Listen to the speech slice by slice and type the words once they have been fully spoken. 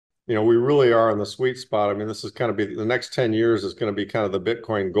we really are in the sweet spot. I mean, this is kind of be the next 10 years is going to be kind of the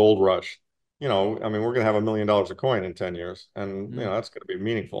Bitcoin gold rush. I mean, we're going to have $1 million a coin in 10 years, and Mm. that's going to be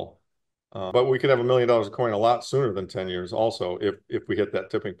meaningful. But we could have $1 million a coin a lot sooner than 10 years also if we hit that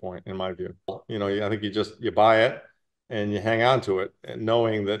tipping point, in my view. I think you buy it and you hang on to it, and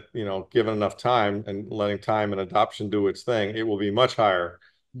knowing that, given enough time and letting time and adoption do its thing, it will be much higher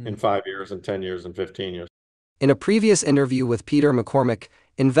in Mm. 5 years and 10 years and 15 years. In a previous interview with Peter McCormick,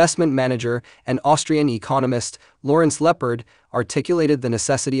 investment manager and Austrian economist Lawrence Lepard articulated the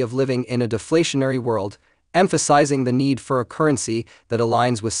necessity of living in a deflationary world, emphasizing the need for a currency that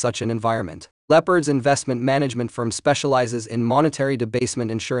aligns with such an environment. Lepard's investment management firm specializes in monetary debasement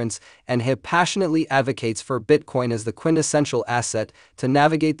insurance, and he passionately advocates for Bitcoin as the quintessential asset to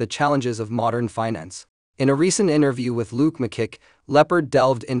navigate the challenges of modern finance. In a recent interview with Luke McKick, Lepard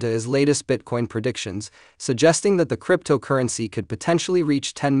delved into his latest Bitcoin predictions, suggesting that the cryptocurrency could potentially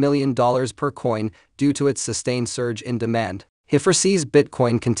reach $10 million per coin due to its sustained surge in demand. He foresees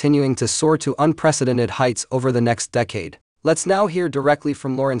Bitcoin continuing to soar to unprecedented heights over the next decade. Let's now hear directly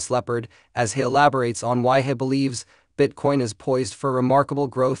from Lawrence Lepard as he elaborates on why he believes Bitcoin is poised for remarkable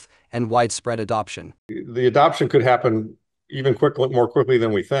growth and widespread adoption. The adoption could happen even more quickly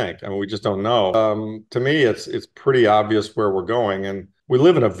than we think. I mean, we just don't know. To me, it's pretty obvious where we're going, and we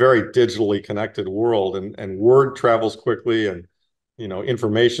live in a very digitally connected world, and word travels quickly, and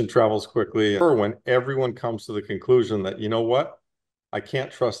information travels quickly. And when everyone comes to the conclusion that, you know what, I can't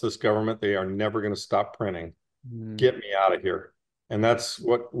trust this government, they are never going to stop printing. Mm. Get me out of here. And that's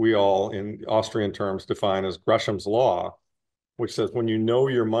what we all, in Austrian terms, define as Gresham's law, which says when you know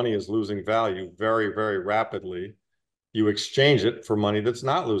your money is losing value very, very rapidly, you exchange it for money that's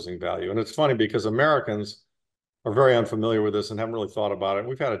not losing value. And it's funny because Americans are very unfamiliar with this and haven't really thought about it.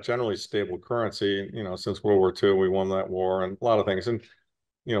 We've had a generally stable currency, since World War II. We won that war and a lot of things. And,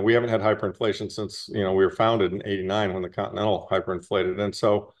 we haven't had hyperinflation since, we were founded in 89 when the Continental hyperinflated. And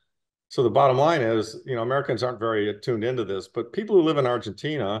so the bottom line is, Americans aren't very tuned into this, but people who live in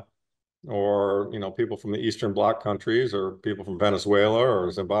Argentina or, people from the Eastern Bloc countries or people from Venezuela or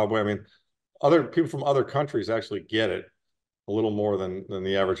Zimbabwe, I mean, other people from other countries actually get it a little more than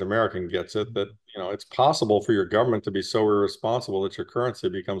the average American gets it, that, it's possible for your government to be so irresponsible that your currency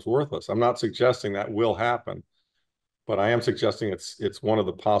becomes worthless. I'm not suggesting that will happen, but I am suggesting it's one of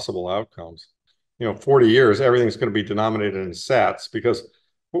the possible outcomes. 40 years, everything's going to be denominated in sats because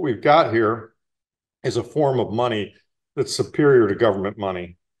what we've got here is a form of money that's superior to government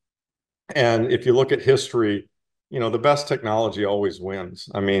money. And if you look at history, the best technology always wins.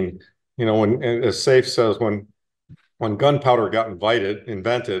 I mean, when, as Safe says, when gunpowder got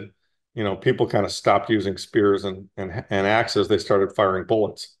invented, people kind of stopped using spears and axes. They started firing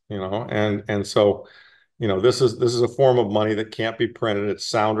bullets, and so, this is a form of money that can't be printed. It's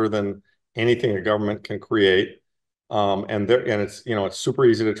sounder than anything a government can create. And it's super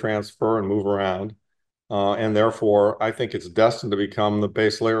easy to transfer and move around. And therefore, I think it's destined to become the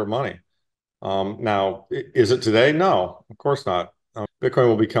base layer of money. Now, is it today? No, of course not. Bitcoin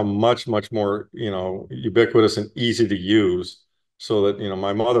will become much, much more, ubiquitous and easy to use so that,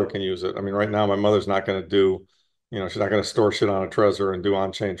 my mother can use it. I mean, right now, my mother's not going to do, she's not going to store shit on a Trezor and do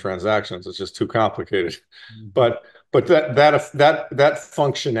on-chain transactions. It's just too complicated. Mhm. But that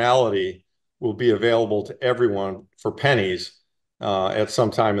functionality will be available to everyone for pennies at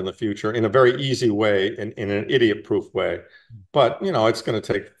some time in the future in a very easy way, in an idiot-proof way. But, it's going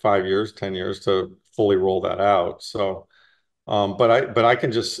to take 5 years, 10 years to fully roll that out. So, but I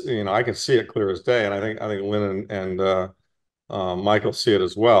can just, I can see it clear as day. And I think Lynn and Michael see it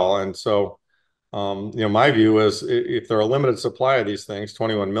as well. And so, my view is if there are a limited supply of these things,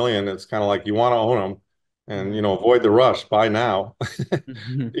 21 million, it's kind of like you want to own them and, avoid the rush, buy now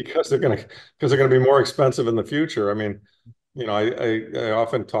Mhm. because they're going to be more expensive in the future. I mean, I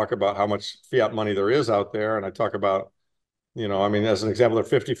often talk about how much fiat money there is out there. And I talk about, I mean, as an example, there are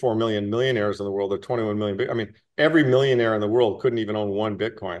 54 million millionaires in the world. There are 21 million. I mean, every millionaire in the world couldn't even own one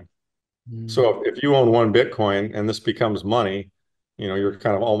Bitcoin. Mm. So if you own one Bitcoin and this becomes money, you're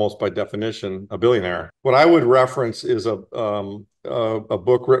kind of almost by definition a billionaire. What I would reference is a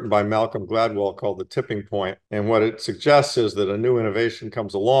book written by Malcolm Gladwell called The Tipping Point. And what it suggests is that a new innovation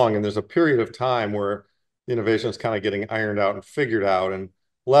comes along, and there's a period of time where the innovation is kind of getting ironed out and figured out, and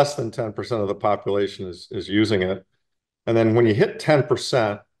less than 10% of the population is using it. And then when you hit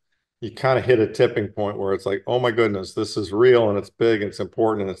 10%, you kind of hit a tipping point where it's like, oh my goodness, this is real and it's big and it's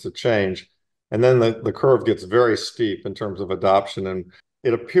important and it's a change. And then the curve gets very steep in terms of adoption. And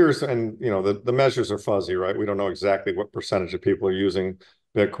it appears, and the measures are fuzzy, right? We don't know exactly what percentage of people are using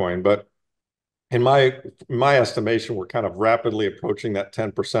Bitcoin, but in my estimation, we're kind of rapidly approaching that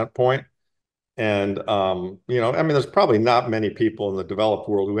 10% point. And I mean, there's probably not many people in the developed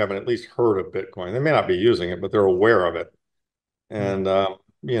world who haven't at least heard of Bitcoin. They may not be using it, but they're aware of it. And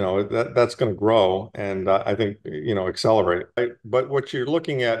that's going to grow, and I think accelerate. Right? But what you're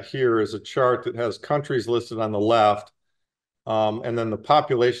looking at here is a chart that has countries listed on the left, and then the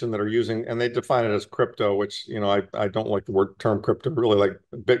population that are using, and they define it as crypto, which I don't like the word term crypto, really like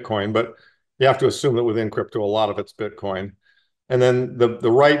Bitcoin, but you have to assume that within crypto, a lot of it's Bitcoin. And then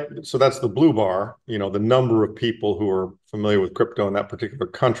the right, so that's the blue bar, the number of people who are familiar with crypto in that particular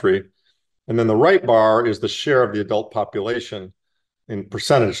country. And then the right bar is the share of the adult population in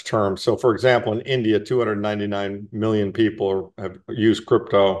percentage terms. So, for example, in India, 299 million people have used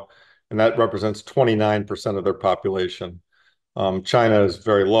crypto, and that represents 29% of their population. China is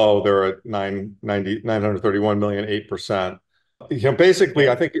very low. They're at 931 million, 8%. Basically,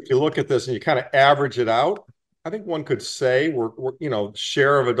 I think if you look at this and you kind of average it out, I think one could say we're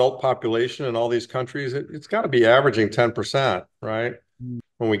share of adult population in all these countries, it's got to be averaging 10%, right?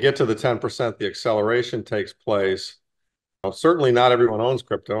 When we get to the 10%, the acceleration takes place. Certainly not everyone owns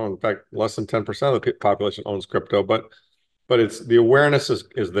crypto. In fact, less than 10% of the population owns crypto, but it's the awareness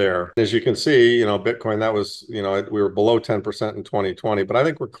is there. As you can see, Bitcoin, that was, we were below 10% in 2020, but I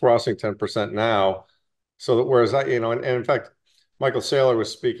think we're crossing 10% now. So that whereas and in fact, Michael Saylor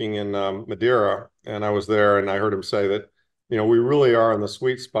was speaking in Madeira, and I was there, and I heard him say that, we really are in the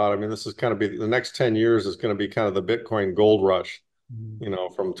sweet spot. I mean, this is kind of the next 10 years is going to be kind of the Bitcoin gold rush,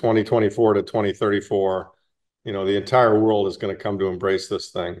 from 2024 to 2034. The entire world is going to come to embrace this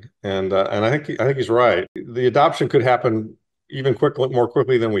thing, and I think he's right. The adoption could happen even more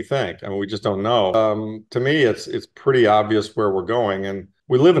quickly than we think. I mean, we just don't know. To me, it's pretty obvious where we're going, and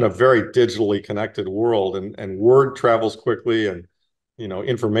we live in a very digitally connected world, and word travels quickly, and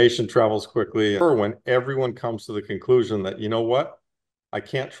information travels quickly. And when everyone comes to the conclusion that, what, I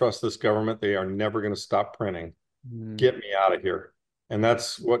can't trust this government, they are never going to stop printing. Get me out of here. And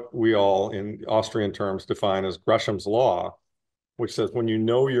that's what we all, in Austrian terms, define as Gresham's law, which says when you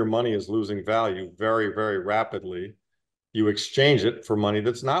know your money is losing value very, very rapidly, you exchange it for money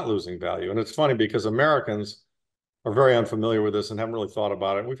that's not losing value. And it's funny because Americans are very unfamiliar with this and haven't really thought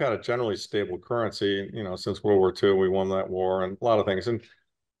about it. We've had a generally stable currency, since World War II. We won that war and a lot of things. And,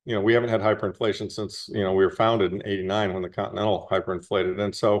 we haven't had hyperinflation since, we were founded in '89 when the Continental hyperinflated.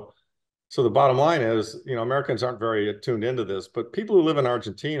 And so the bottom line is, Americans aren't very tuned into this, but people who live in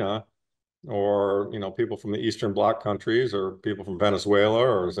Argentina or, people from the Eastern Bloc countries or people from Venezuela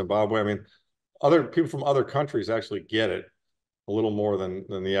or Zimbabwe, I mean, other people from other countries actually get it a little more than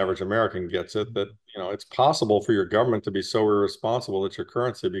the average American gets it, that, it's possible for your government to be so irresponsible that your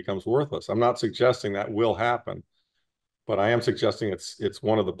currency becomes worthless. I'm not suggesting that will happen, but I am suggesting it's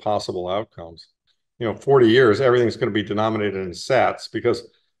one of the possible outcomes. 40 years, everything's going to be denominated in sats because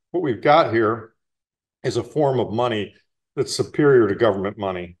what we've got here is a form of money that's superior to government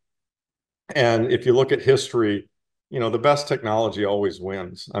money. And if you look at history, the best technology always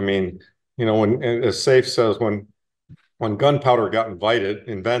wins. I mean, as Safe says, when gunpowder got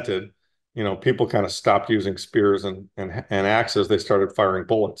invented, people kind of stopped using spears and axes. They started firing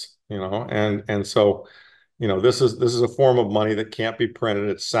bullets, and so, this is a form of money that can't be printed.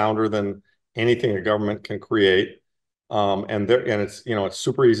 It's sounder than anything a government can create. And it's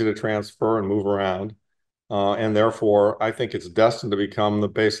super easy to transfer and move around. And therefore, I think it's destined to become the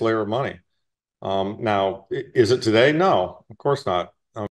base layer of money. Now, is it today? No, of course not.